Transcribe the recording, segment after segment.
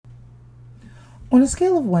On a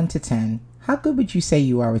scale of 1 to 10, how good would you say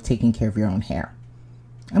you are with taking care of your own hair?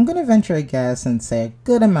 I'm going to venture a guess and say a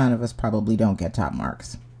good amount of us probably don't get top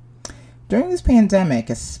marks. During this pandemic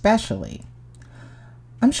especially,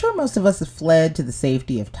 I'm sure most of us have fled to the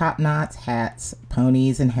safety of top knots, hats,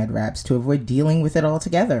 ponies, and head wraps to avoid dealing with it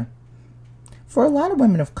altogether. For a lot of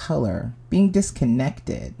women of color, being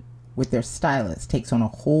disconnected with their stylist takes on a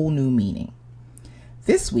whole new meaning.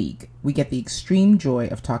 This week, we get the extreme joy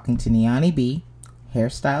of talking to Niani B.,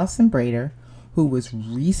 hairstylist and braider, who was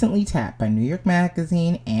recently tapped by New York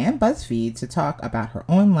Magazine and BuzzFeed to talk about her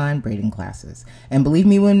online braiding classes. And believe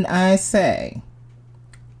me when I say,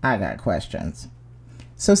 I got questions.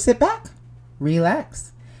 So sit back,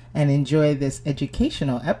 relax, and enjoy this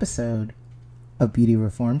educational episode of Beauty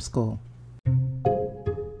Reform School.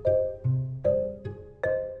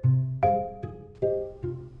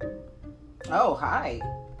 Oh, hi.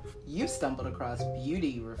 You stumbled across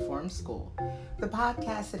Beauty Reform School, the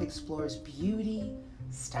podcast that explores beauty,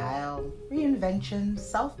 style, reinvention,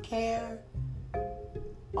 self-care,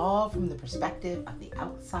 all from the perspective of the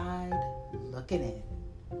outside looking in.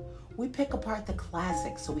 We pick apart the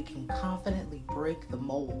classics so we can confidently break the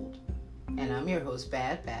mold. And I'm your host,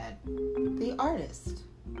 Bad Bad, the artist,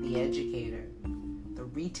 the educator, the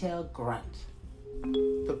retail grunt,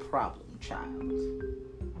 the problem child.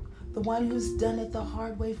 The one who's done it the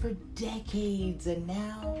hard way for decades, and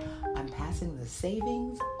now I'm passing the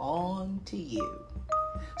savings on to you.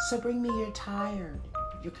 So bring me your tired,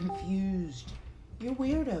 your confused, your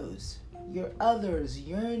weirdos, your others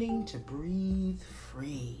yearning to breathe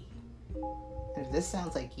free. If this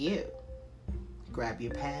sounds like you, grab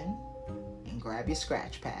your pen and grab your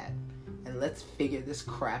scratch pad, and let's figure this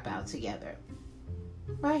crap out together.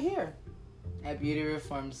 Right here at Beauty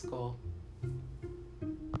Reform School.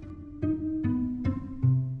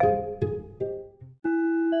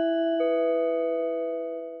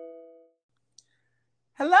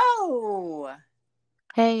 Hello.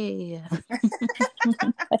 Hey.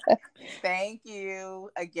 Thank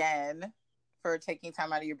you again for taking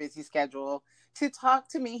time out of your busy schedule to talk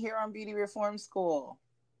to me here on Beauty Reform School.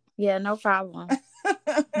 Yeah, no problem.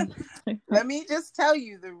 Let me just tell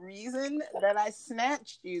you, the reason that I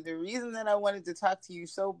snatched you, the reason that I wanted to talk to you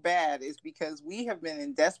so bad is because we have been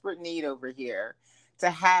in desperate need over here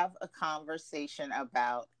to have a conversation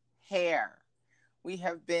about hair. We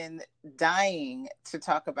have been dying to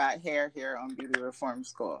talk about hair here on Beauty Reform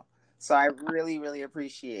School. So I really, really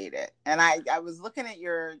appreciate it. And I was looking at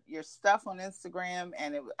your stuff on Instagram,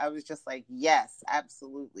 and I was just like, yes,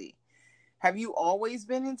 absolutely. Have you always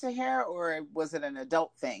been into hair, or was it an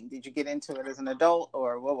adult thing? Did you get into it as an adult,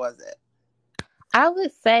 or what was it? I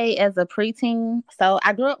would say as a preteen, so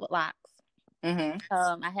I grew up with locks.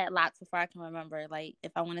 Mm-hmm. I had locks before I can remember. Like,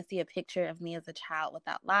 if I want to see a picture of me as a child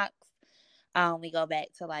without locks, we go back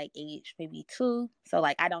to like age maybe 2. So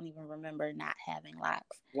like I don't even remember not having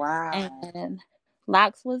locks. Wow. And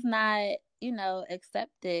locks was not,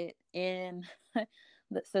 accepted in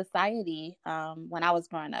the society when I was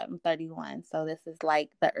growing up. I'm 31, so this is like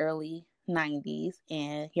the early 90s,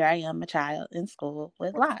 and here I am, a child in school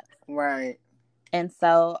with locks. Right. And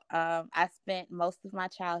so I spent most of my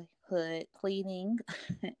childhood pleading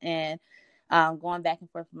and going back and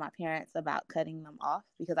forth with my parents about cutting them off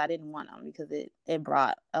because I didn't want them because it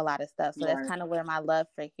brought a lot of stuff. So that's kind of where my love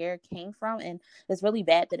for hair came from. And it's really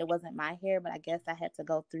bad that it wasn't my hair, but I guess I had to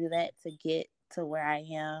go through that to get to where I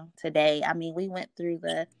am today. I mean, we went through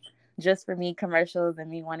the Just For Me commercials and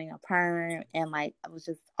me wanting a perm, and like I was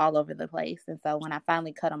just all over the place. And so when I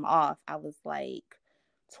finally cut them off, I was like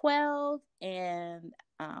 12, and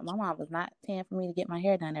my mom was not paying for me to get my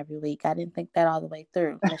hair done every week. I didn't think that all the way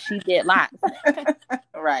through. But she did locks.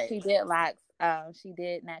 Right. She did locks. She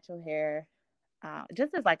did natural hair,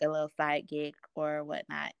 just as like a little side gig or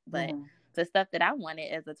whatnot. But the stuff that I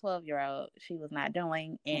wanted as a 12-year-old, she was not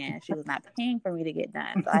doing, and she was not paying for me to get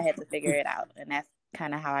done. So I had to figure it out. And that's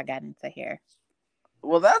kind of how I got into hair.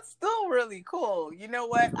 Well, that's still really cool. You know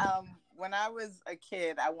what? When I was a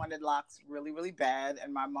kid, I wanted locks really, really bad,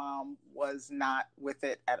 and my mom was not with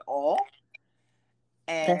it at all.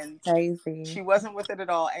 And that's crazy. She wasn't with it at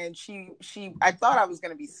all. And I thought I was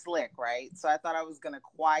going to be slick, right? So I thought I was going to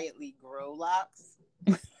quietly grow locks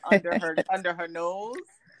under her nose.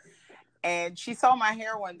 And she saw my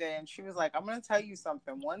hair one day, and she was like, "I'm going to tell you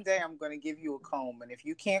something. One day I'm going to give you a comb, and if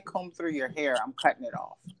you can't comb through your hair, I'm cutting it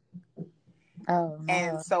off." Oh, no.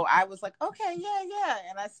 And so I was like, okay, yeah.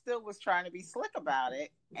 And I still was trying to be slick about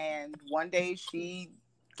it. And one day she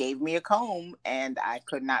gave me a comb, and I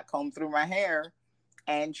could not comb through my hair.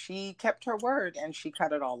 And she kept her word, and she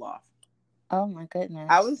cut it all off. Oh, my goodness.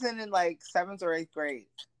 I was in like 7th or 8th grade.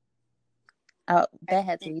 Oh, that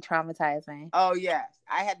had to be traumatizing. Oh yes,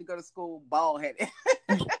 I had to go to school bald headed.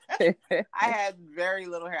 I had very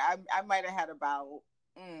little hair. I might have had about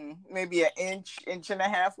maybe an inch and a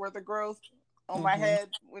half worth of growth on my head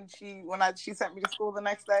when she sent me to school the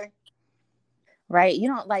next day. Right. You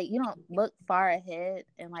don't look far ahead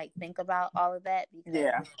and like think about all of that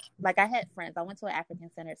because like I had friends. I went to an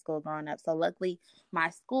African centered school growing up. So luckily my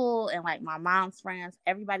school and like my mom's friends,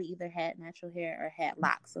 everybody either had natural hair or had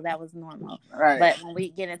locks. So that was normal. Right. But when we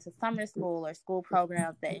get into summer school or school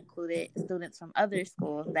programs that included students from other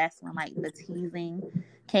schools, that's when like the teasing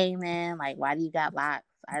came in. Like, why do you got locks?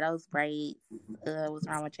 Are those braids? What's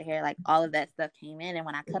wrong with your hair? Like all of that stuff came in. And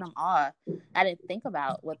when I cut them off, I didn't think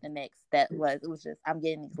about what the next step was. It was just, I'm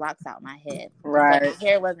getting these locks out my head. Right. So my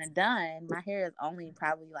hair wasn't done. My hair is only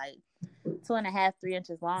probably like 2.5, 3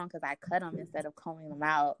 inches long because I cut them instead of combing them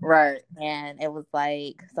out. Right. And it was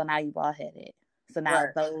like, so now you bald headed. So now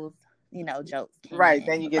those, jokes came right. in.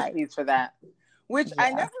 Then you get teased for that. Which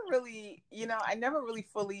I never really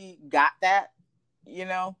fully got that,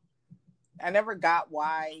 I never got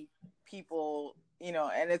why people,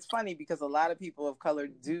 and it's funny because a lot of people of color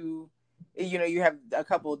do, you have a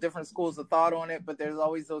couple of different schools of thought on it, but there's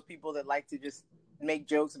always those people that like to just make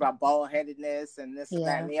jokes about bald-headedness and this and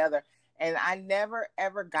that and the other. And I never,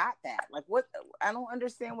 ever got that. Like, I don't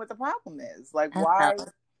understand what the problem is. Like, why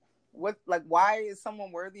is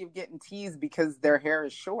someone worthy of getting teased because their hair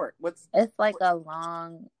is short?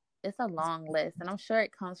 It's a long list, and I'm sure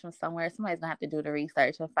it comes from somewhere. Somebody's gonna have to do the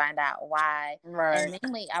research and find out why. Right. And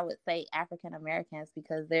mainly, I would say African Americans,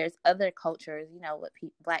 because there's other cultures, with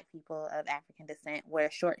Black people of African descent,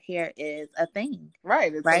 where short hair is a thing.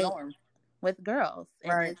 Right. It's a norm with girls,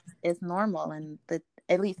 and it's normal. And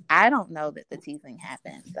at least I don't know that the teasing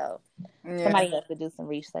happened. So somebody has to do some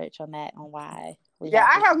research on that, on why.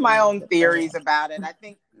 I have my own theories about it. I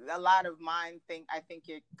think a lot of mine I think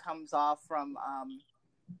it comes off from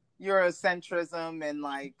Eurocentrism and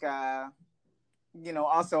like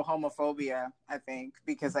also homophobia, I think,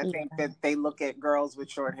 because I think that they look at girls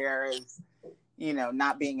with short hair as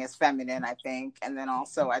not being as feminine, I think. And then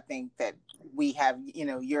also I think that we have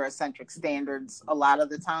Eurocentric standards a lot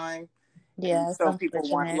of the time. And so people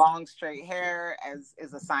want long straight hair as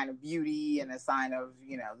a sign of beauty and a sign of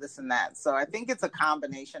this and that. So I think it's a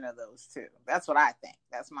combination of those two. That's what I think.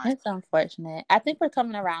 That's my. It's unfortunate. I think we're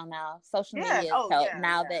coming around now. Social media has helped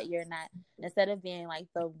now that you're not, instead of being like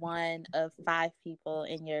the one of 5 people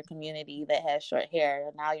in your community that has short hair,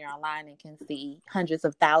 now you're online and can see hundreds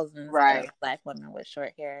of thousands of Black women with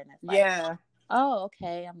short hair, and it's like, oh,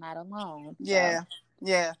 okay, I'm not alone.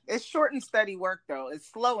 Yeah, it's short and steady work, though.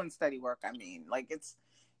 It's slow and steady work. I mean, like it's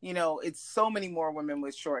so many more women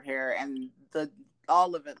with short hair, and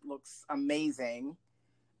all of it looks amazing.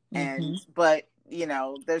 And but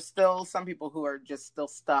there's still some people who are just still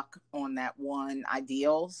stuck on that one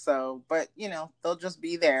ideal. So, but they'll just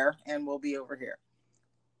be there, and we'll be over here.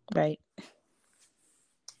 Right.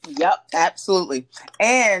 Yep, absolutely.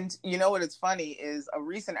 And what is funny is a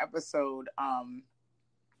recent episode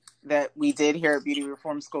that we did here at Beauty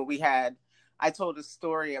Reform School, I told a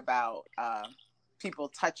story about people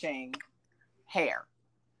touching hair.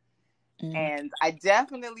 And I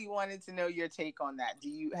definitely wanted to know your take on that.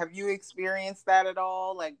 Have you experienced that at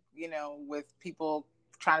all? Like, with people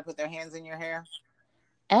trying to put their hands in your hair?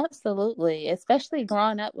 Absolutely. Especially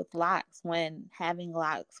growing up with locks, when having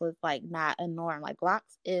locks was like not a norm. Like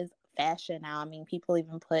locks is fashion now. I mean, people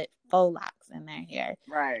even put faux locks in their hair.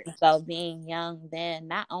 Right. So being young then,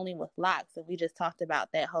 not only with locks, and we just talked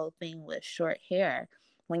about that whole thing with short hair.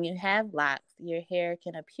 When you have locks, your hair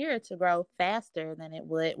can appear to grow faster than it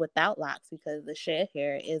would without locks, because the shed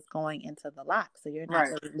hair is going into the locks. So you're not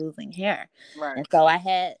really losing hair. Right. And so I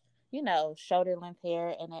had, shoulder length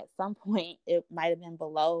hair, and at some point it might have been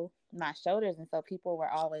below my shoulders, and so people were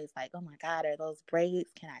always like, oh my God, are those braids?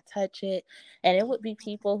 Can I touch it? And it would be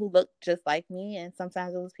people who looked just like me, and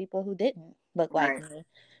sometimes it was people who didn't look like me.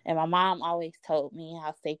 And my mom always told me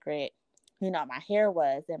how sacred my hair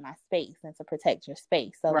was in my space, and to protect your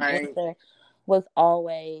space. So the answer was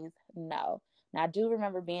always no. Now I do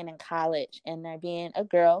remember being in college and there being a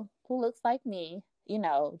girl who looks like me,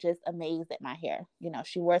 just amazed at my hair.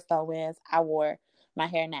 She wore sew-ins. I wore my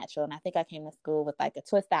hair natural, and I think I came to school with like a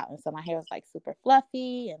twist out, and so my hair was like super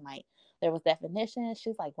fluffy and like there was definition.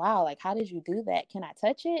 She's like, wow, like how did you do that? Can I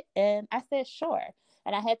touch it? And I said sure.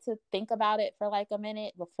 And I had to think about it for like a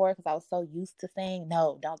minute before, because I was so used to saying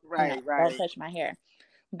no, don't touch my hair.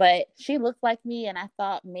 But she looked like me, and I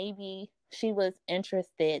thought maybe she was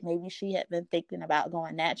interested. Maybe she had been thinking about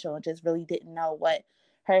going natural and just really didn't know what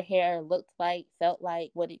her hair looked like, felt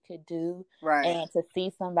like, what it could do. Right. And to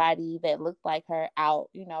see somebody that looked like her out,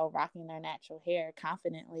 rocking their natural hair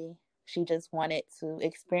confidently, she just wanted to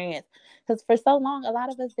experience. Because for so long, a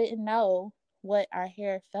lot of us didn't know what our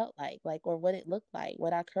hair felt like, or what it looked like,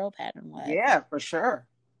 what our curl pattern was. Yeah, for sure.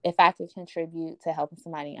 If I could contribute to helping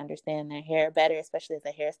somebody understand their hair better, especially as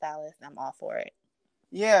a hairstylist, I'm all for it.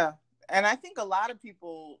 Yeah. And I think a lot of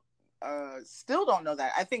people still don't know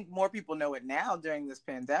that. I think more people know it now during this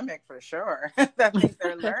pandemic, for sure. I think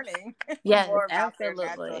they're learning Yes, more about their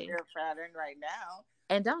natural absolutely. hair pattern right now.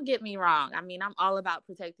 And don't get me wrong. I mean, I'm all about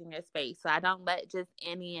protecting your space. So I don't let just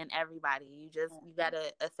any and everybody. You got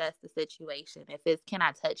to assess the situation. If it's, can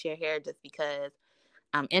I touch your hair just because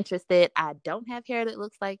I'm interested? I don't have hair that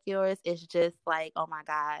looks like yours. It's just like, oh my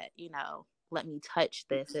God, let me touch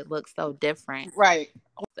this. It looks so different. Right.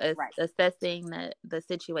 Assessing the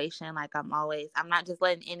situation. Like I'm not just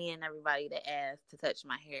letting any and everybody that asks to touch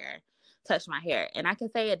my hair. And I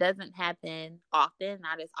can say it doesn't happen often,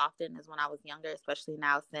 not as often as when I was younger, especially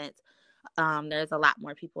now since there's a lot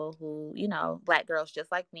more people who, Black girls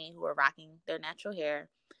just like me who are rocking their natural hair.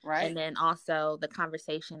 Right. And then also the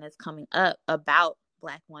conversation is coming up about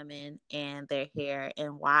Black women and their hair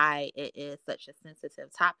and why it is such a sensitive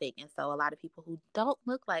topic. And so a lot of people who don't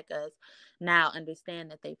look like us now understand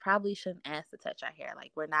that they probably shouldn't ask to touch our hair.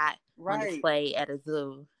 Like we're not on display at a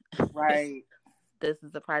zoo. Right. This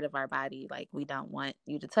is a part of our body. Like we don't want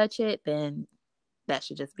you to touch it, then that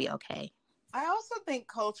should just be okay. I also think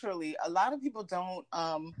culturally, a lot of people don't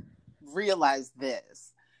realize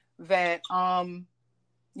this, that,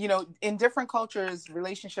 in different cultures,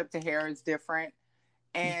 relationship to hair is different.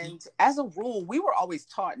 And as a rule, we were always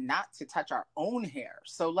taught not to touch our own hair.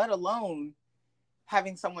 So let alone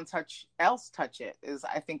having someone touch it is,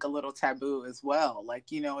 I think, a little taboo as well. Like,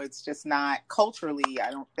 it's just not culturally,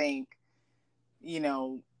 I don't think,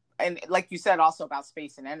 and like you said also about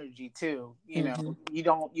space and energy too, you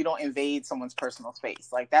don't invade someone's personal space.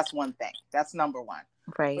 Like that's one thing. That's number one.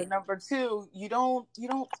 Right. But number two, you don't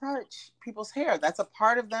touch people's hair. That's a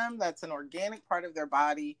part of them. That's an organic part of their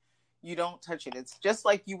body. You don't touch it. It's just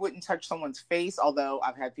like you wouldn't touch someone's face, although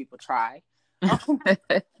I've had people try.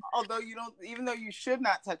 Although even though you should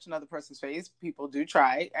not touch another person's face, people do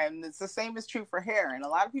try. And it's the same is true for hair. And a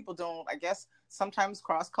lot of people don't, I guess, sometimes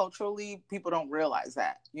cross-culturally, people don't realize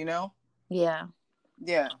that, Yeah.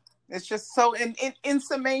 Yeah. It's just so, in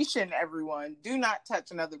summation, everyone, do not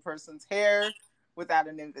touch another person's hair without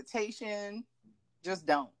an invitation. Just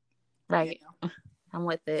don't. Right. I'm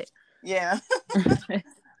with it. Yeah.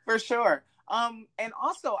 For sure. And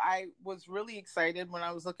also I was really excited when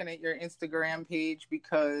I was looking at your Instagram page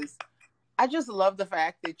because I just love the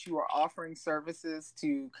fact that you are offering services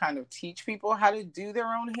to kind of teach people how to do their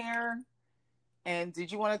own hair. And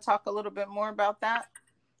did you want to talk a little bit more about that?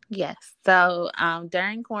 Yes. So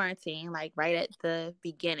during quarantine, like right at the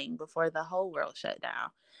beginning, before the whole world shut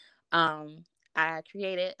down, I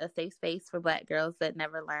created a safe space for Black girls that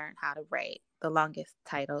never learned how to braid. The longest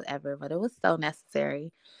title ever, but it was so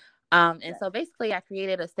necessary. And so basically I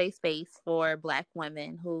created a safe space for Black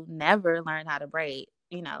women who never learned how to braid,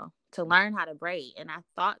 to learn how to braid. And I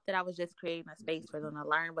thought that I was just creating a space for them to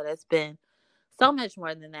learn, but it's been so much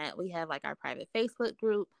more than that. We have like our private Facebook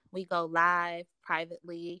group. We go live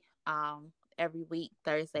privately every week,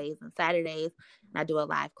 Thursdays and Saturdays. And I do a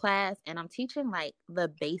live class and I'm teaching like the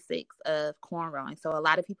basics of cornrowing. So a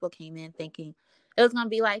lot of people came in thinking it was going to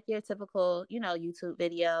be like your typical, YouTube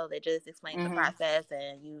video that just explains the process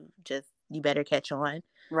and you better catch on.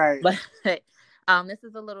 Right. But this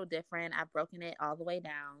is a little different. I've broken it all the way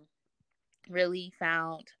down. Really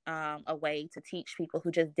found a way to teach people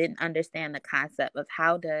who just didn't understand the concept of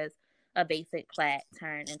how does a basic plait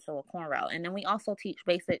turn into a cornrow. And then we also teach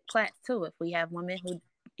basic plaits too. If we have women who,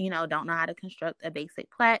 don't know how to construct a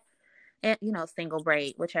basic plait, and single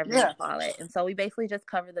braid, whichever you call it. And so we basically just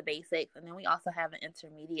cover the basics. And then we also have an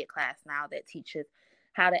intermediate class now that teaches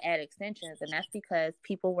how to add extensions. And that's because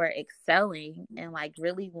people were excelling and like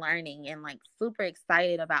really learning and like super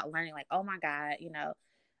excited about learning. Like, oh my God,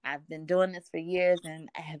 I've been doing this for years and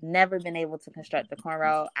I have never been able to construct a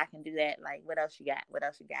cornrow. I can do that. Like, what else you got?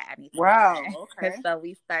 I need to Wow. Okay. So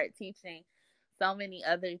we start teaching so many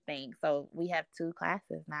other things. So we have 2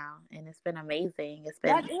 classes now and it's been amazing.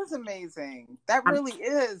 That is amazing. That really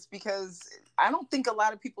is, because I don't think a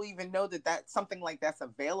lot of people even know that something like that's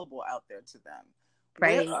available out there to them.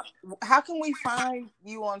 Right. How can we find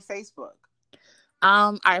you on Facebook?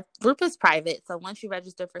 Our group is private. So once you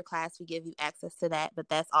register for class, we give you access to that. But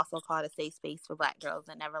that's also called a safe space for Black girls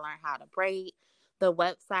that never learn how to braid. The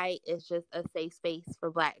website is just a safe space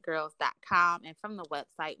for blackgirls.com. And from the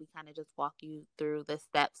website, we kind of just walk you through the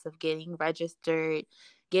steps of getting registered,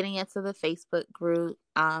 getting into the Facebook group.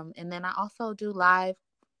 And then I also do live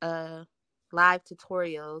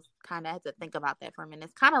tutorials. Kind of had to think about that for a minute.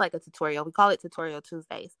 It's kind of like a tutorial. We call it Tutorial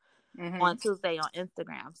Tuesdays. On Tuesday on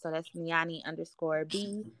Instagram. So that's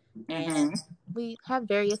Niani_B. And we have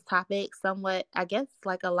various topics, somewhat, I guess,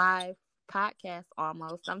 like a live podcast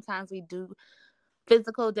almost. Sometimes we do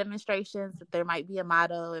physical demonstrations. There might be a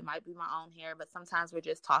motto, it might be my own hair, but sometimes we're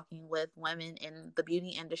just talking with women in the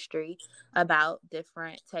beauty industry about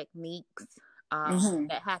different techniques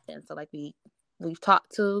that happen. So like we've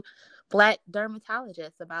talked to Black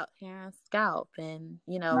dermatologists about hair and scalp, and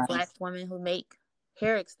Black women who make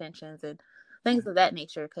hair extensions and things of that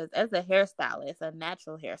nature. Because as a hairstylist, a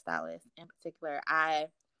natural hairstylist in particular, I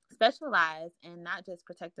specialize in not just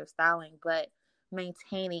protective styling, but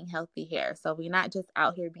maintaining healthy hair. So we're not just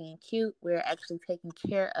out here being cute, we're actually taking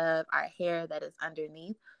care of our hair that is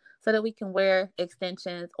underneath so that we can wear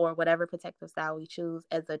extensions or whatever protective style we choose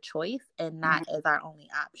as a choice and not as our only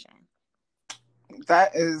option.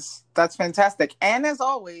 That's fantastic. And as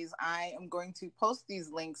always, I am going to post these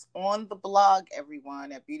links on the blog,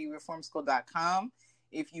 everyone, at beautyreformschool.com.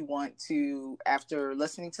 If you want to, after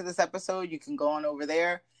listening to this episode, you can go on over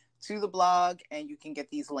there to the blog and you can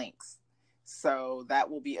get these links. So that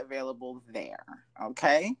will be available there.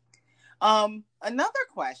 Okay. Another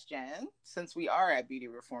question, since we are at Beauty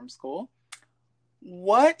Reform School,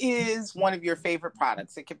 what is one of your favorite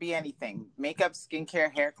products? It could be anything: makeup,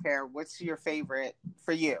 skincare, hair care. What's your favorite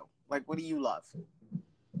for you? Like, what do you love?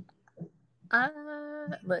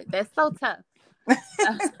 Look, that's so tough.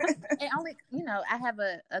 And only, I have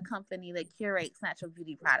a company that curates natural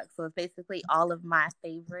beauty products. So it's basically all of my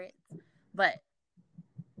favorites. But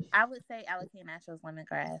I would say Alikay Naturals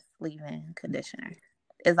Lemongrass Leave-In Conditioner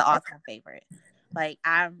is an all-time favorite. Like,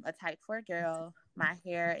 I'm a type 4 girl. My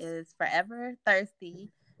hair is forever thirsty.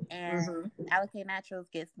 And Alikay Naturals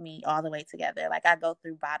gets me all the way together. Like, I go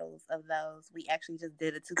through bottles of those. We actually just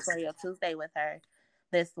did a Tutorial Tuesday with her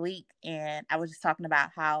this week. And I was just talking about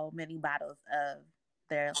how many bottles of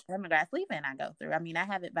their lemongrass leave-in I go through. I mean, I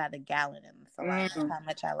have it by the gallon in the salon. That's how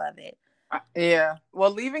much I love it. Yeah.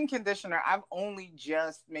 Well, leave-in conditioner, I've only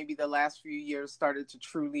just maybe the last few years started to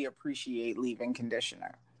truly appreciate leave-in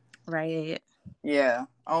conditioner. Right. Yeah.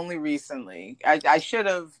 Only recently. I should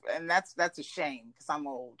have, and that's a shame because I'm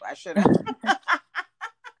old. I should have.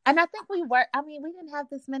 And I think we didn't have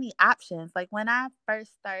this many options. Like when I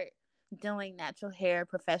first started doing natural hair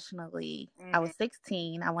professionally, I was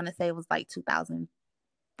 16. I want to say it was like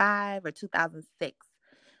 2005 or 2006.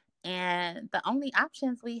 And the only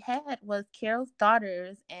options we had was Carol's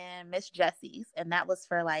Daughters and Miss Jessie's. And that was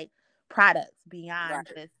for like products beyond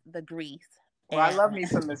just the grease. Well, I love me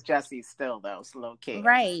some Miss Jessie's still, though. It's low key.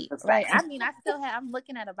 Right. I mean, I'm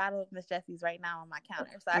looking at a bottle of Miss Jessie's right now on my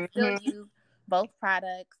counter. So I still use both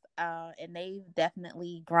products. And they've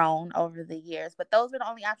definitely grown over the years. But those were the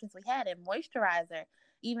only options we had. And moisturizer,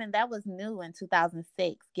 even that was new in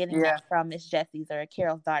 2006. Getting that from Miss Jessie's or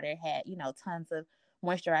Carol's Daughter had, tons of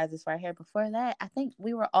moisturizers for our hair. Before that, I think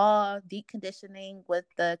we were all deep conditioning with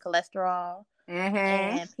the cholesterol.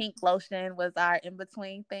 And pink lotion was our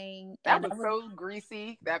in-between thing. That was so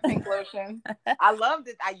greasy, that pink lotion. I loved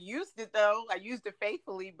it. I used it, though. I used it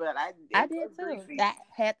faithfully, but I did too. Greasy. That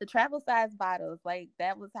had the travel size bottles. Like,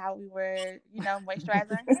 that was how we were,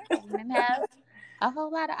 moisturizing our hair. We didn't have a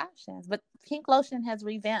whole lot of options. But pink lotion has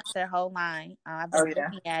revamped their whole line. I've been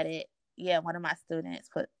looking at it. Yeah, one of my students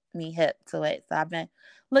put me hip to it. So I've been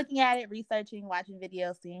looking at it, researching, watching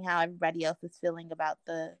videos, seeing how everybody else is feeling about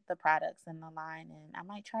the products in the line, and I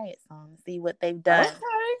might try it some, see what they've done. Okay.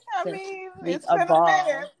 I mean, it's been a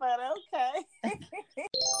minute, but okay.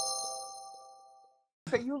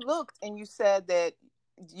 So you looked and you said that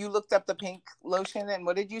you looked up the pink lotion, and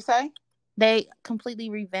what did you say? They completely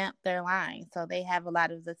revamped their line. So they have a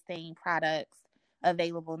lot of the same products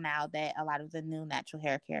available now that a lot of the new natural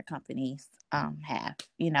hair care companies have,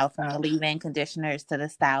 from the leave-in conditioners to the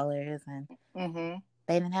stylers, and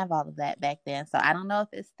they didn't have all of that back then. So I don't know if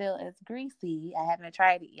it's still as greasy. I haven't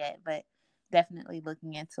tried it yet, but definitely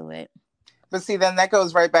looking into it. But see, then that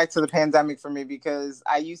goes right back to the pandemic for me, because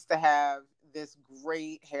I used to have this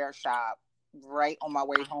great hair shop right on my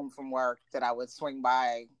way home from work that I would swing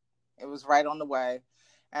by. It was right on the way,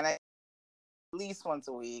 and I at least once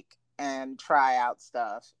a week and try out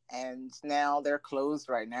stuff, and now they're closed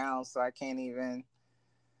right now, so I can't even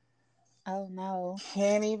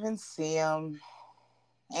see them,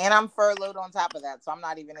 and I'm furloughed on top of that, so I'm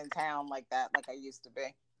not even in town like that, like I used to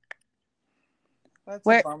be. That's a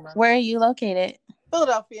Where bummer. Where are you located?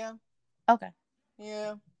 Philadelphia. Okay.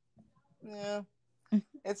 Yeah. Yeah.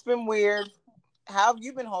 It's been weird. How have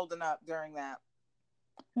you been holding up during that?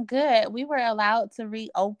 Good. We were allowed to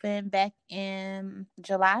reopen back in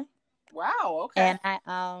July, Wow. Okay. and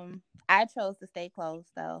I chose to stay closed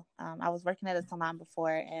though. I was working at a salon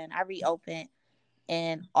before, and I reopened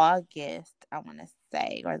in August, I want to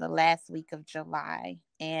say, or the last week of July,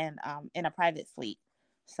 and in a private suite.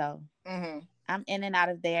 So Mm-hmm. I'm in and out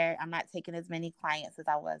of there. I'm not taking as many clients as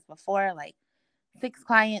I was before. Like 6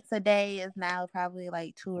 clients a day is now probably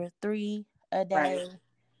like 2 or 3 a Right. day.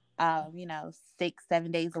 6,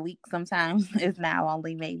 7 days a week sometimes is now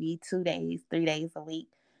only maybe 2 days, 3 days a week.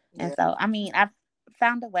 And Yeah. so, I mean, I've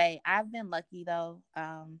found a way. I've been lucky though,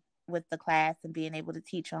 with the class and being able to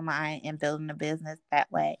teach online and building a business that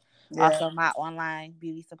way. Yeah. Also, my online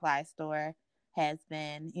beauty supply store has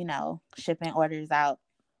been, shipping orders out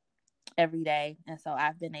every day. And so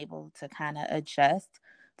I've been able to kind of adjust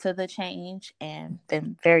to the change and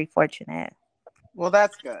been very fortunate. Well,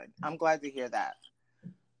 that's good. I'm glad to hear that.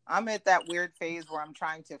 I'm at that weird phase where I'm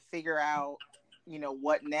trying to figure out,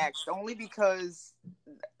 what next. Only because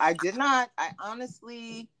I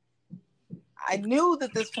honestly, I knew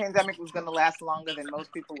that this pandemic was going to last longer than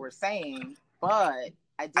most people were saying, but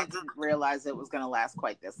I didn't realize it was going to last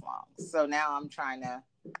quite this long. So now I'm trying to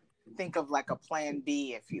think of like a plan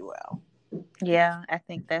B, if you will. Yeah, I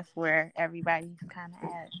think that's where everybody's kind of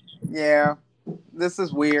Yeah, this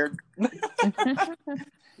is weird. at.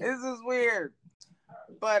 This is weird.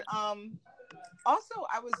 But also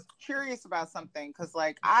I was curious about something because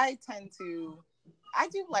like I do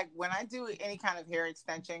like when I do any kind of hair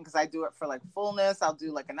extension because I do it for like fullness. I'll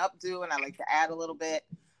do like an updo and I like to add a little bit.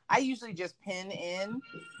 I usually just pin in,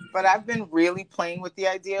 but I've been really playing with the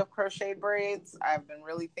idea of crochet braids. I've been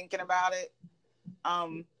really thinking about it.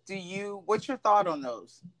 What's your thought on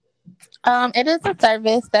those? It is a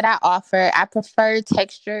service that I offer. I prefer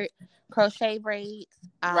textured crochet braids.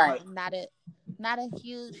 Right. I'm not a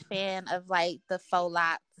huge fan of like the faux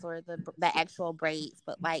locks or the actual braids,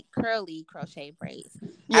 but like curly crochet braids.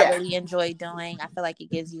 I Yeah. really enjoy doing. I feel like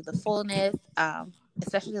it gives you the fullness,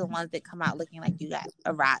 especially the ones that come out looking like you got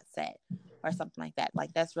a rod set or something like that.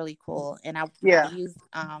 Like that's really cool. And I Yeah. use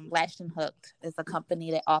Lashed and Hooked is a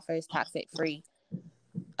company that offers toxic free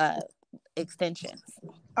uh extensions.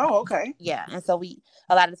 Oh, okay. Yeah, and so we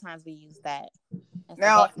a lot of times we use that, and so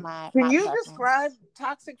Now, that's my can my you preference. describe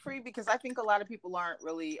toxic free? Because I think a lot of people aren't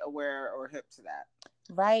really aware or hip to that.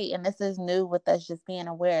 Right, and this is new with us just being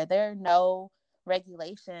aware. There are no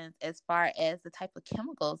regulations as far as the type of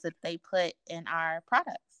chemicals that they put in our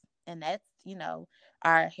products, and that's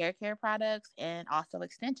our hair care products and also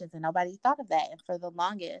extensions. And nobody thought of that. And for the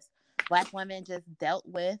longest, Black women just dealt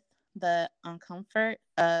with the uncomfort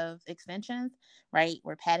of extensions. Right,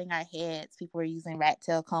 we're patting our heads. People were using rat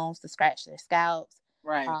tail combs to scratch their scalps.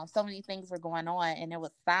 Right. So many things were going on, and there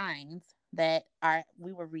was signs that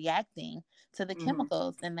we were reacting to the Hmm.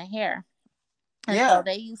 chemicals in the hair. And so Yeah.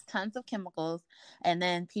 they use tons of chemicals, and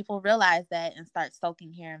then people realize that and start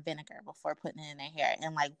soaking hair in vinegar before putting it in their hair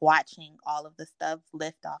and like watching all of the stuff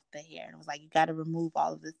lift off the hair. And it was like, you got to remove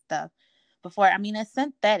all of this stuff before. I mean, it's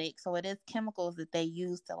synthetic, so it is chemicals that they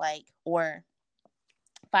use to or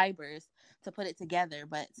fibers to put it together,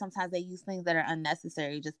 but sometimes they use things that are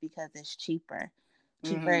unnecessary just because it's cheaper.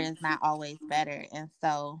 Cheaper Hmm. is not always better. And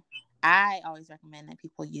so I always recommend that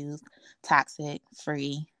people use toxic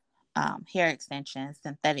free hair extensions,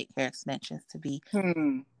 synthetic hair extensions to be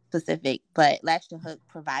Hmm. specific. But Latch and Hook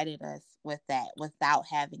provided us with that without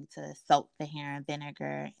having to soak the hair in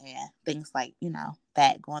vinegar and things like,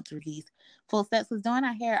 that going through these full steps. Because doing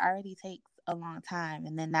our hair already takes a long time.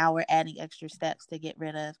 And then now we're adding extra steps to get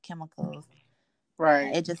rid of chemicals.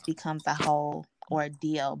 Right. It just becomes a whole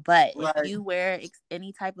ordeal. But if Right. you wear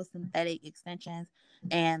any type of synthetic extensions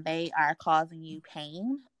and they are causing you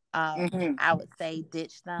pain, Hmm. I would say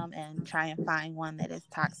ditch them and try and find one that is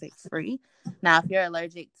toxic free. Now, if you're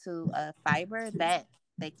allergic to a fiber, that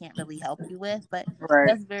they can't really help you with, but Right.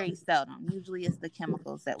 that's very seldom. Usually it's the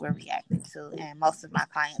chemicals that we're reacting to, and most of my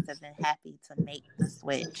clients have been happy to make the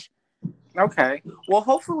switch. Okay. Well,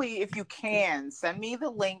 hopefully, if you can, send me the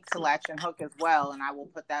link to Latch and Hook as well, and I will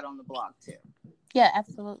put that on the blog too. Yeah,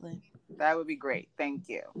 absolutely. That would be great. Thank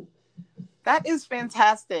you. That is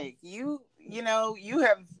fantastic. You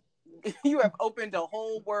have you have opened a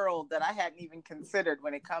whole world that I hadn't even considered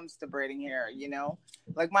when it comes to braiding hair,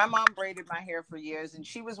 Like my mom braided my hair for years and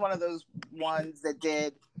she was one of those ones that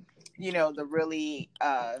did, the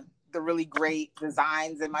really great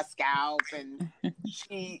designs in my scalp and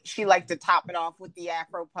she liked to top it off with the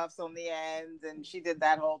afro puffs on the ends and she did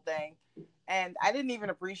that whole thing. And I didn't even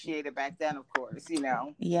appreciate it back then, of course, Yeah.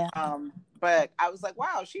 But I was like,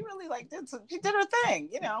 wow, she really like she did her thing,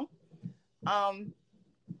 Um,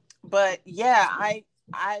 but yeah,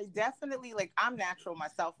 I definitely, like, I'm natural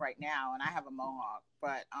myself right now, and I have a mohawk,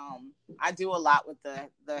 but I do a lot with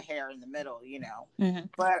the hair in the middle, Mm-hmm.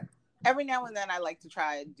 But every now and then I like to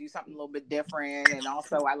try and do something a little bit different, and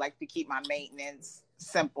also I like to keep my maintenance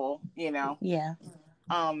simple. Yeah.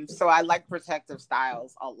 So I like protective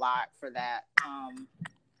styles a lot for that.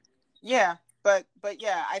 Yeah, but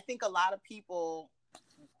yeah, I think a lot of people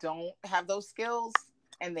don't have those skills,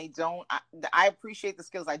 and they don't. I appreciate the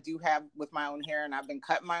skills I do have with my own hair, and I've been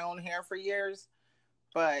cutting my own hair for years.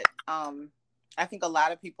 But I think a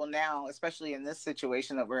lot of people now, especially in this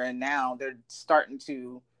situation that we're in now, they're starting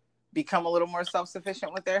to become a little more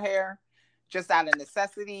self-sufficient with their hair, just out of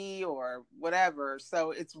necessity or whatever.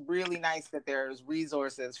 So it's really nice that there's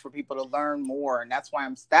resources for people to learn more, and that's why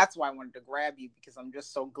I wanted to grab you, because I'm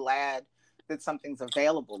just so glad that something's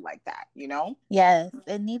available like that. Yes,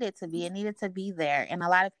 it needed to be. It needed to be there. And a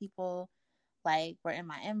lot of people like were in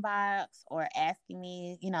my inbox or asking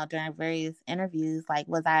me, during various interviews, like,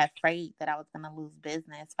 was I afraid that I was going to lose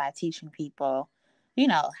business by teaching people,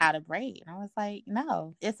 how to braid? And I was like,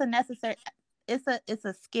 no, it's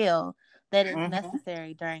a skill that is Mm-hmm.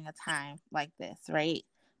 necessary during a time like this, right?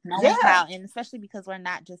 Knowing Yeah. how, and especially because we're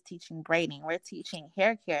not just teaching braiding, we're teaching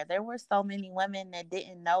hair care. There were so many women that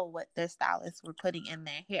didn't know what their stylists were putting in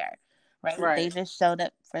their hair, right? They Right. just showed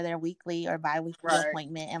up for their weekly or bi-weekly Right.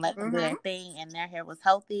 appointment and let them do Mm-hmm. their thing, and their hair was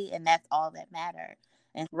healthy, and that's all that mattered.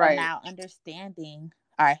 And so Right. now understanding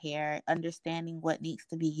our hair, understanding what needs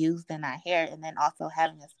to be used in our hair, and then also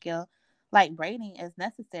having a skill like braiding is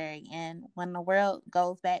necessary. And when the world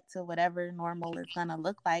goes back to whatever normal is going to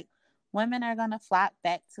look like, women are going to flock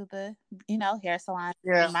back to the, hair salon.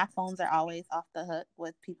 Yeah. My phones are always off the hook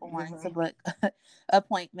with people wanting to Mm-hmm. book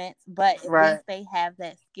appointments. But at Right. least they have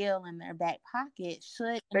that skill in their back pocket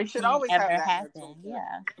should They should anything always have ever that in their happen. toolkit.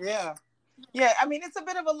 Yeah. Yeah. Yeah. I mean, it's a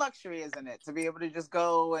bit of a luxury, isn't it? To be able to just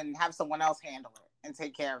go and have someone else handle it and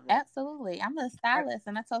take care of it. Absolutely. I'm a stylist,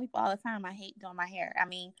 and I tell people all the time I hate doing my hair. I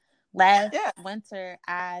mean, last Yeah. winter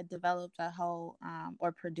I developed a whole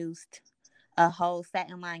or produced a whole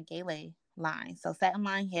satin line gele line. So satin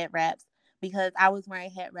line head wraps, because I was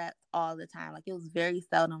wearing head wraps all the time. Like, it was very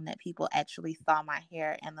seldom that people actually saw my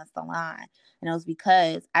hair in the salon. And it was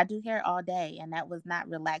because I do hair all day, and that was not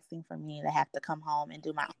relaxing for me to have to come home and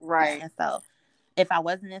do my own hair. Right. And so if I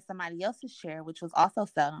wasn't in somebody else's chair, which was also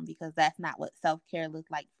seldom because that's not what self care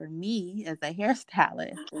looked like for me as a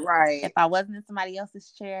hairstylist. If Right. I wasn't in somebody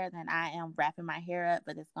else's chair, then I am wrapping my hair up,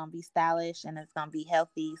 but it's gonna be stylish and it's gonna be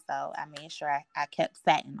healthy. So I made sure I kept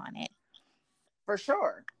satin on it. For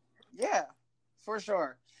sure. Yeah. For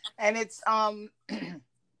sure. And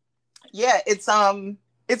yeah,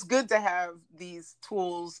 it's good to have these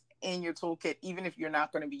tools in your toolkit, even if you're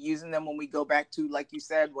not going to be using them when we go back to, like you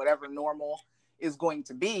said, whatever normal is going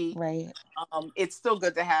to be. Right. It's still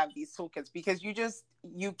good to have these toolkits, because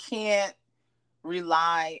you can't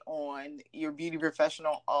rely on your beauty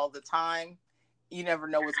professional all the time. You never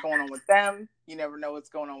know what's going on with them. You never know what's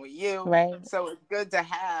going on with you. Right. So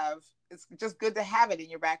it's just good to have it in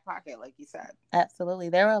your back pocket, like you said. Absolutely.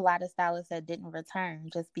 There were a lot of stylists that didn't return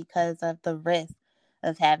just because of the risk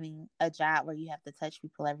of having a job where you have to touch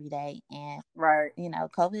people every day. And, Right.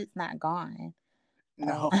 COVID's not gone. So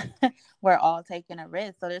No. we're all taking a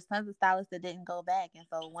risk. So there's tons of stylists that didn't go back. And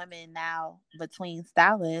so women now, between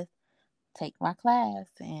stylists, take my class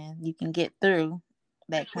and you can get through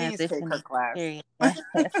that Please take her transitioning class. period. Yes.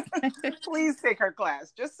 Please take her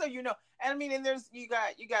class, just so you know. And I mean, and there's you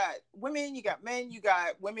got women, you got men, you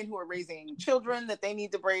got women who are raising children that they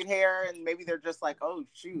need to braid hair, and maybe they're just like, oh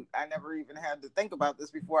shoot, I never even had to think about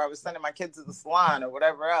this before I was sending my kids to the salon or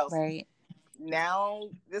whatever else. Right. Now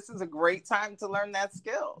this is a great time to learn that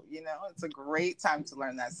skill. It's a great time to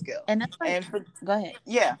learn that skill. And it's like, And for, go ahead.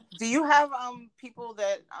 yeah, do you have people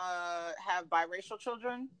that have biracial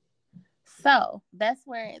children? So that's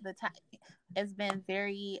where it's been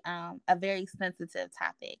a very sensitive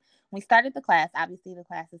topic. When we started the class, obviously the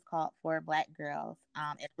class is called For Black Girls.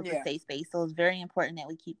 It was a Yeah. safe space, so it's very important that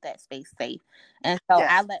we keep that space safe. And so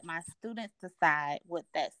I Yes. let my students decide what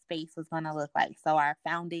that space was going to look like. So our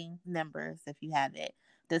founding members, if you have it,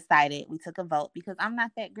 decided. We took a vote because I'm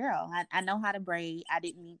not that girl. I know how to braid. I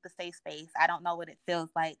didn't need the safe space. I don't know what it feels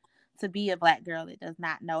like to be a Black girl that does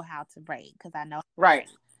not know how to braid, because I know how to Right.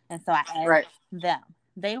 braid. And so I asked Right. them.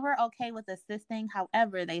 They were okay with assisting.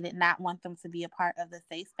 However, they did not want them to be a part of the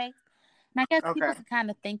safe space. And I guess Okay. people can kind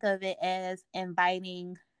of think of it as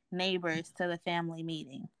inviting neighbors to the family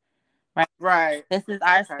meeting, right? Right. This is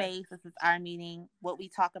our Okay. space. This is our meeting. What we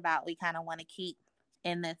talk about, we kind of want to keep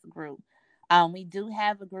in this group. We do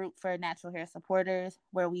have a group for natural hair supporters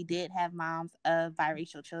where we did have moms of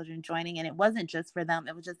biracial children joining, and it wasn't just for them.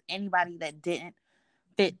 It was just anybody that didn't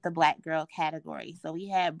fit the Black girl category. So we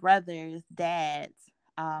had brothers, dads,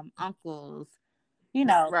 uncles,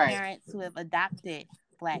 Right. parents who have adopted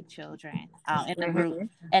Black children in the group. Mm-hmm.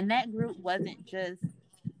 And that group wasn't just,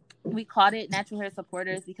 we called it natural hair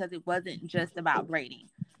supporters because it wasn't just about braiding.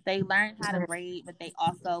 They learned how to braid, but they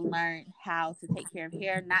also learned how to take care of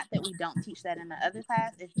hair. Not that we don't teach that in the other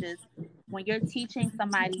class. It's just when you're teaching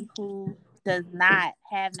somebody who does not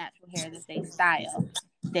have natural hair that they style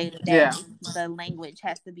day to Yeah. day, the language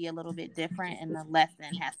has to be a little bit different and the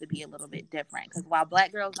lesson has to be a little bit different. Because while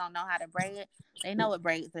Black girls don't know how to braid, they know what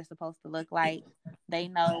braids are supposed to look like. They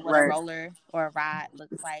know what a Right. roller or a rod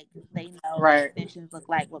looks like. They know what Right. extensions look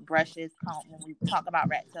like, what brushes, comb. When we talk about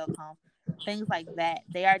rat tail comb, things like that,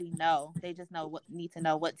 they already know. They just need to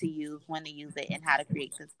know what to use, when to use it, and how to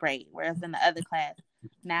create this braid. Whereas in the other class,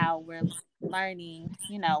 now we're learning,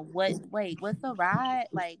 what's a rod?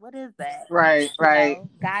 Like, what is that? Right. Right.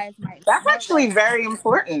 Guys might not That's know actually that. very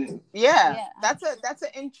important. Yeah, Yeah. that's an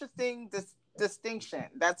interesting distinction.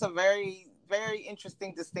 That's a very very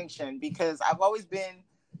interesting distinction because I've always been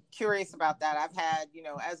curious about that. I've had,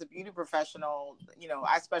 as a beauty professional,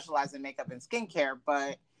 I specialize in makeup and skincare,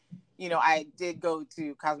 but I did go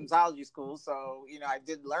to cosmetology school, so I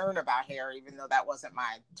did learn about hair, even though that wasn't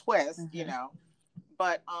my twist. Mm-hmm.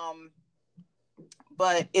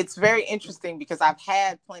 But it's very interesting because I've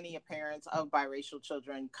had plenty of parents of biracial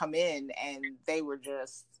children come in and they were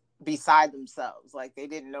just beside themselves. Like they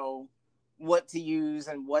didn't know what to use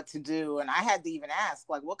and what to do. And I had to even ask,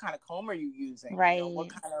 like, what kind of comb are you using? Right.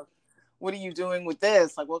 What are you doing with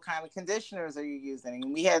this? Like, what kind of conditioners are you using?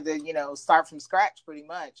 And we had to, start from scratch pretty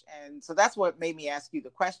much. And so that's what made me ask you the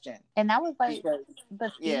question. And that was like Because,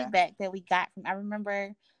 the yeah. feedback that we got from, I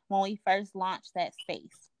remember when we first launched that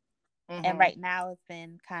space. And Mm-hmm. right now it's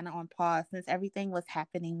been kind of on pause since everything was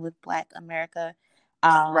happening with Black America.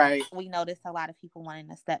 Right. We noticed a lot of people wanting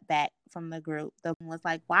to step back from the group. The one was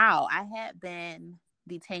like, wow, I had been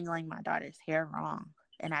detangling my daughter's hair wrong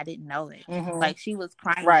and I didn't know it. Mm-hmm. Like she was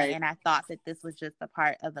crying Right. and I thought that this was just a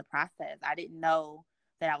part of the process. I didn't know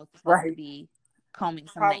that I was supposed to Right. be combing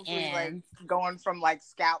from the Probably like ends. going from like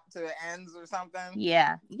scalp to the ends or something.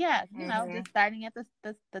 Yeah, Mm-hmm. just starting at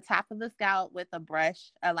the top of the scalp with a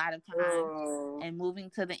brush a lot of times, Oh, and moving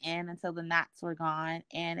to the end until the knots were gone,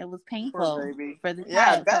 and it was poor painful baby. for the Yeah,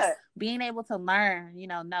 I child. So bet. being able to learn,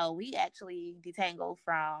 no, we actually detangle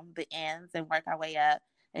from the ends and work our way up.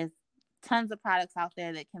 There's tons of products out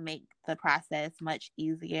there that can make the process much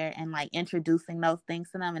easier, and like introducing those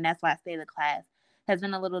things to them, and that's why I say the class has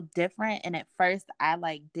been a little different. And at first, I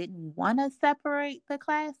like didn't want to separate the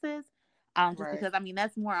classes just Right. because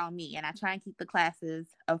that's more on me, and I try and keep the classes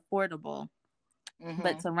affordable, but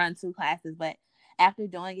Mm-hmm. to run two classes. But after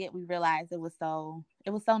doing it, we realized it was so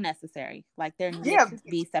necessary. Like there needed Yeah. to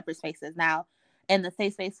be separate spaces. Now, in the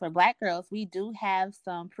safe space for Black girls, we do have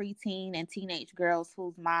some preteen and teenage girls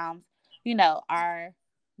whose moms, are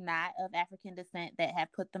not of African descent that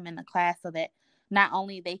have put them in the class so that not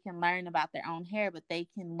only they can learn about their own hair, but they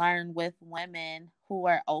can learn with women who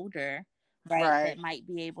are older, right, Right. that might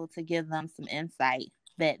be able to give them some insight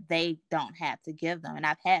that they don't have to give them. And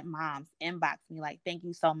I've had moms inbox me like, thank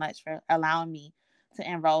you so much for allowing me to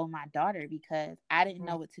enroll my daughter because I didn't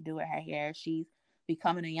know what to do with her hair. She's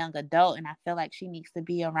becoming a young adult and I feel like she needs to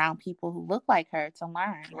be around people who look like her to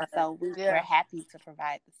learn. And Right. so we're Yeah. happy to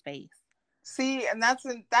provide the space. See, and that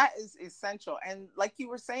is essential. And like you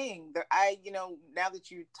were saying, now that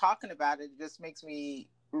you're talking about it, it just makes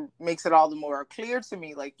it all the more clear to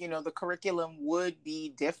me. Like, the curriculum would be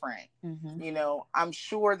different. Mm-hmm. I'm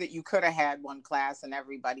sure that you could have had one class and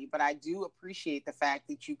everybody, but I do appreciate the fact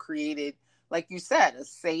that you created, like you said, a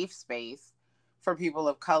safe space for people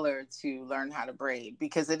of color to learn how to braid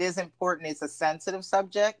because it is important. It's a sensitive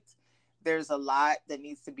subject. There's a lot that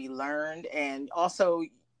needs to be learned, and also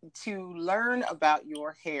to learn about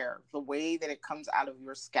your hair, the way that it comes out of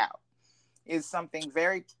your scalp, is something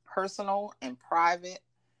very personal and private.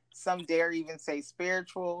 Some dare even say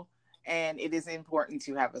spiritual. And it is important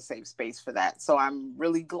to have a safe space for that. So I'm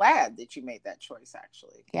really glad that you made that choice,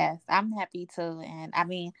 actually. Yes, I'm happy too. And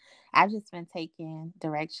I've just been taking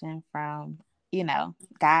direction from,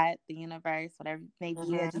 God, the universe, whatever may be, has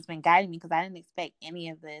Mm-hmm. just been guiding me because I didn't expect any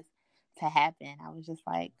of this to happen. I was just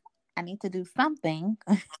like, I need to do something.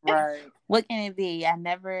 Right. What can it be? I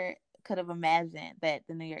never could have imagined that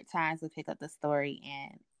the New York Times would pick up the story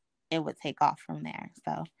and it would take off from there.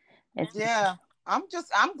 So it's Yeah. I'm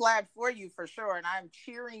glad for you for sure. And I'm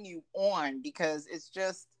cheering you on because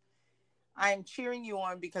I'm cheering you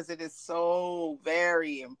on because it is so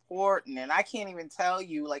very important. And I can't even tell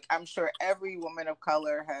you, like, I'm sure every woman of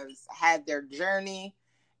color has had their journey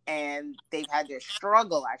and they've had their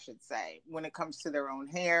struggle, I should say, when it comes to their own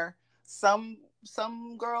hair. Some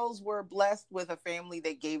girls were blessed with a family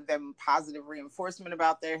that gave them positive reinforcement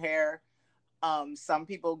about their hair. Some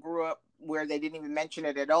people grew up where they didn't even mention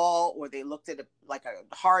it at all, or they looked at it like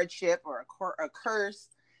a hardship or a curse.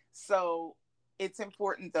 So it's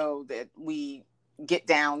important, though, that we get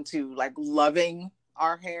down to like loving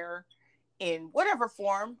our hair in whatever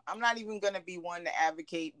form. I'm not even going to be one to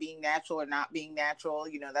advocate being natural or not being natural.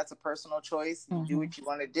 You know, that's a personal choice. You do what you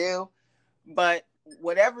want to do. But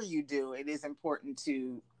whatever you do, it is important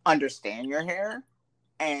to understand your hair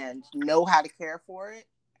and know how to care for it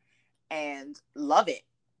and love it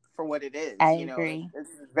for what it is. I agree. This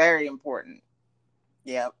is very important.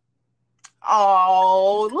 Yep.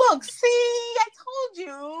 Oh, look, see, I told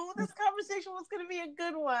you this conversation was going to be a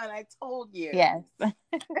good one. I told you. Yes.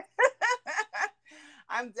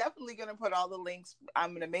 I'm definitely going to put all the links. I'm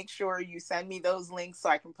going to make sure you send me those links so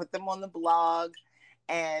I can put them on the blog.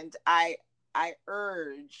 And I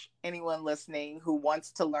urge anyone listening who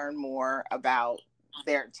wants to learn more about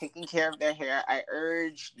their taking care of their hair, I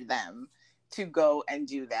urge them to go and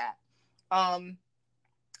do that.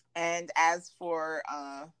 And as for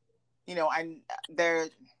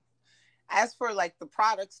as for like the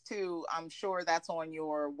products too, I'm sure that's on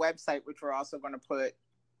your website, which we're also going to put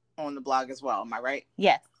on the blog as well. Am I right?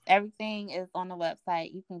 Yes, everything is on the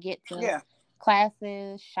website. You can get to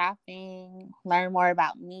classes, shopping, learn more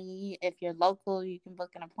about me. If you're local, you can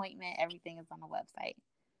book an appointment. Everything is on the website.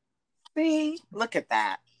 See, look at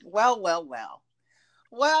that. Well,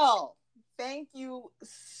 thank you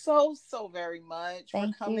so very much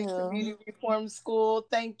for coming to Beauty Reform School.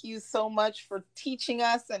 Thank you so much for teaching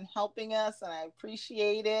us and helping us, and I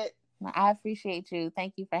appreciate it. I appreciate you.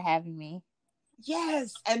 Thank you for having me.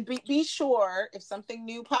 Yes, and be sure, if something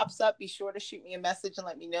new pops up, be sure to shoot me a message and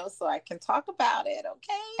let me know so I can talk about it,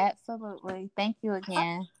 okay? Absolutely. Thank you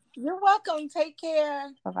again. You're welcome. Take care.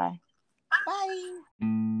 Bye-bye. Bye.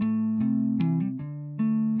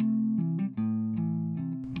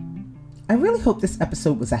 I really hope this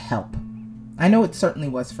episode was a help. I know it certainly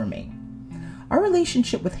was for me. Our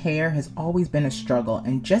relationship with hair has always been a struggle,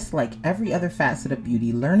 and just like every other facet of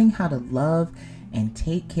beauty, learning how to love and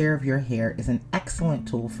take care of your hair is an excellent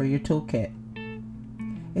tool for your toolkit.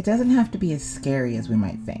 It doesn't have to be as scary as we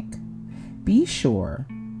might think. Be sure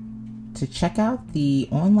to check out the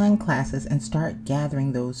online classes and start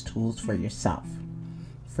gathering those tools for yourself.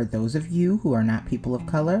 For those of you who are not people of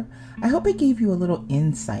color, I hope it gave you a little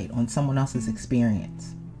insight on someone else's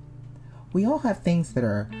experience. We all have things that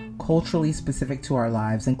are culturally specific to our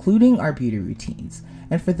lives, including our beauty routines.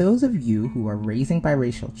 And for those of you who are raising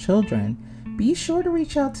biracial children, be sure to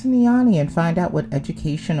reach out to Niani and find out what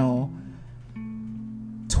educational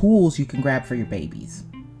tools you can grab for your babies.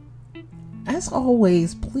 As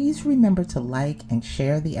always, please remember to like and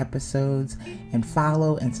share the episodes and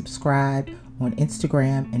follow and subscribe on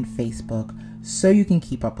Instagram and Facebook so you can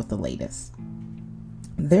keep up with the latest.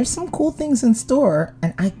 There's some cool things in store,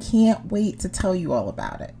 and I can't wait to tell you all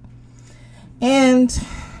about it. And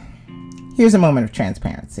here's a moment of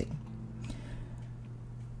transparency.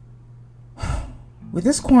 With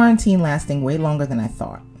this quarantine lasting way longer than I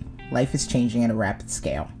thought, life is changing at a rapid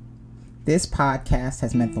scale. This podcast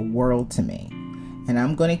has meant the world to me, and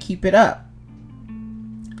I'm going to keep it up.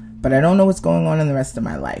 But I don't know what's going on in the rest of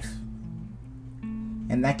my life.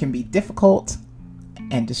 And that can be difficult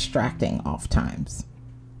and distracting oftentimes.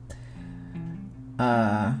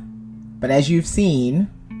 But as you've seen,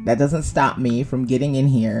 that doesn't stop me from getting in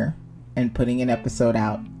here and putting an episode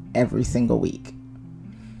out every single week.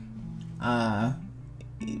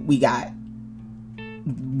 We got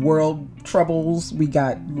world troubles, we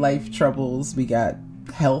got life troubles, we got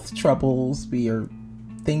health troubles, I'm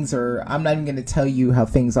not even going to tell you how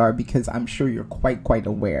things are because I'm sure you're quite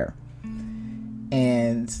aware.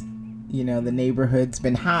 And, the neighborhood's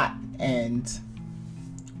been hot and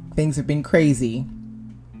things have been crazy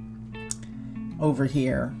over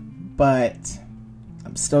here, but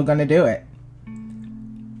I'm still going to do it.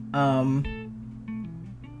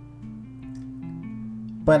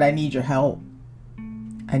 But I need your help.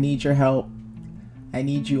 I need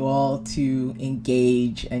you all to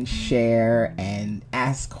engage and share and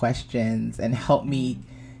ask questions and help me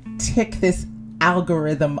tick this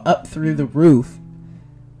algorithm up through the roof.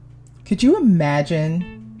 Could you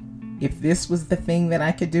imagine if this was the thing that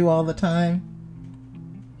I could do all the time?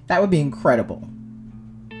 That would be incredible.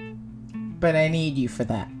 but I need you for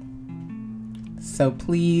that. So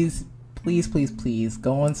please, please, please, please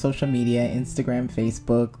go on social media, Instagram,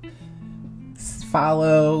 Facebook,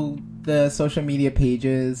 follow the social media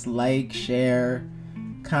pages, like, share,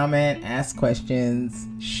 comment, ask questions,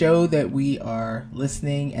 show that we are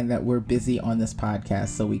listening and that we're busy on this podcast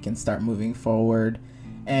so we can start moving forward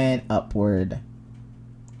and upward.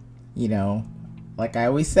 You know, like I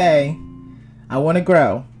always say, I want to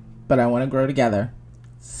grow, but I want to grow together.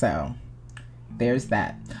 So there's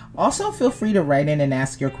that. Also, feel free to write in and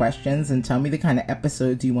ask your questions and tell me the kind of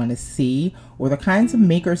episodes you want to see or the kinds of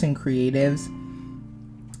makers and creatives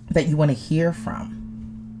that you want to hear from.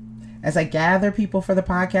 As I gather people for the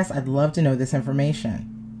podcast, I'd love to know this information.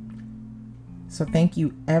 So thank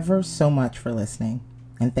you ever so much for listening.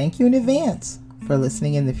 And thank you in advance for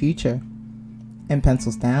listening in the future. And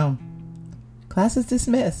pencils down. Class is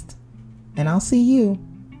dismissed. And I'll see you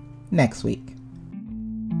next week.